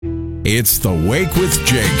It's the Wake with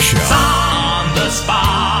Jake Show. On the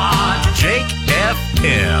spot, Jake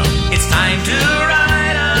FM. It's time to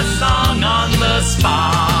write a song on the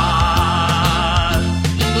spot.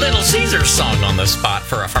 Little Caesars song on the spot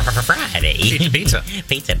for a Friday. Pizza.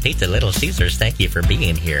 Pizza, Little Caesars. Thank you for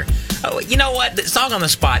being here. Oh, you know what? The song on the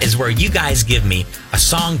spot is where you guys give me a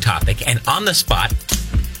song topic, and on the spot,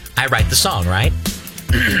 I write the song, right?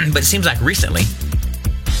 But it seems like recently,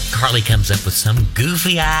 Carly comes up with some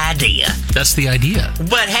goofy idea. That's the idea.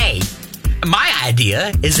 But hey, my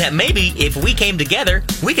idea is that maybe if we came together,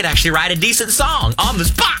 we could actually write a decent song on the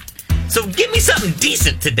spot. So give me something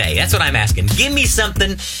decent today. That's what I'm asking. Give me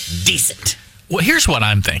something decent. Well, here's what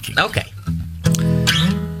I'm thinking. Okay.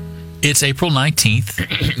 It's April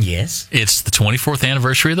 19th. Yes. It's the 24th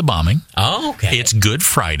anniversary of the bombing. Oh, okay. It's Good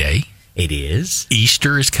Friday. It is.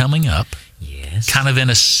 Easter is coming up. Yes. Kind of in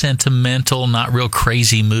a sentimental, not real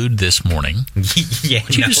crazy mood this morning. Yeah.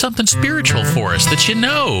 Would you do something spiritual for us that you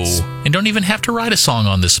know and don't even have to write a song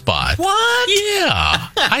on the spot? What? Yeah.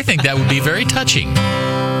 I think that would be very touching.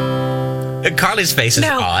 Carly's face is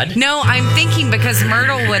odd. No, I'm thinking because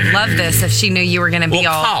Myrtle would love this if she knew you were going to be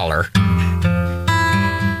all... Call her.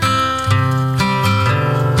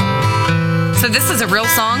 So this is a real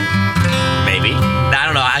song? Maybe. I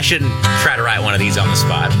don't know. I shouldn't try to write one of these on the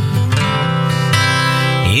spot.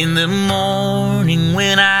 In the morning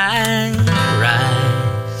when I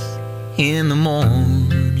rise, in the morning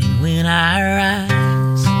when I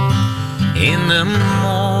rise, in the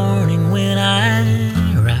morning when I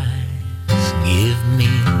rise, give me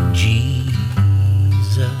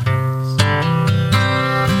Jesus.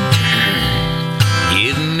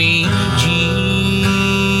 Give me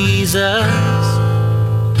Jesus.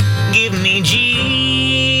 Give me Jesus.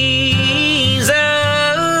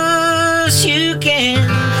 You can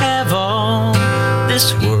have all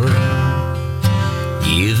this world.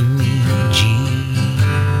 Give me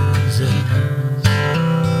Jesus.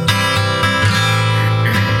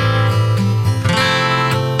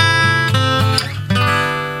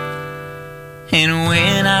 And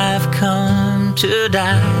when I've come to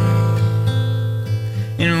die,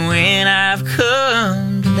 and when I've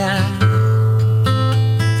come to die,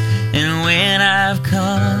 and when I've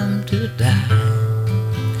come to die,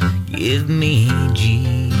 give me Jesus.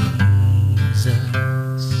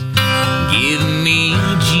 Give me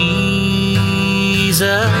Jesus.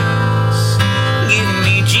 Give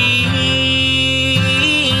me Jesus.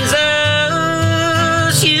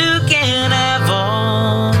 You can have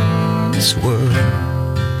all this world.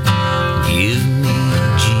 Give me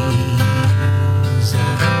Jesus.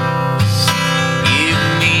 Give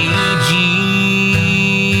me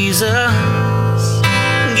Jesus.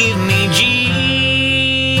 Give me Jesus.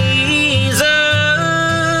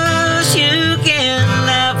 You can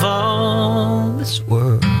have all this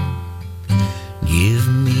world. Give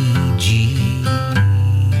me Jesus.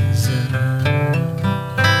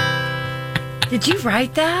 Did you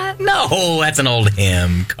write that? No, that's an old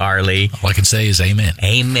hymn, Carly. All I can say is amen.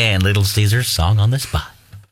 Amen. Little Caesars song on the spot.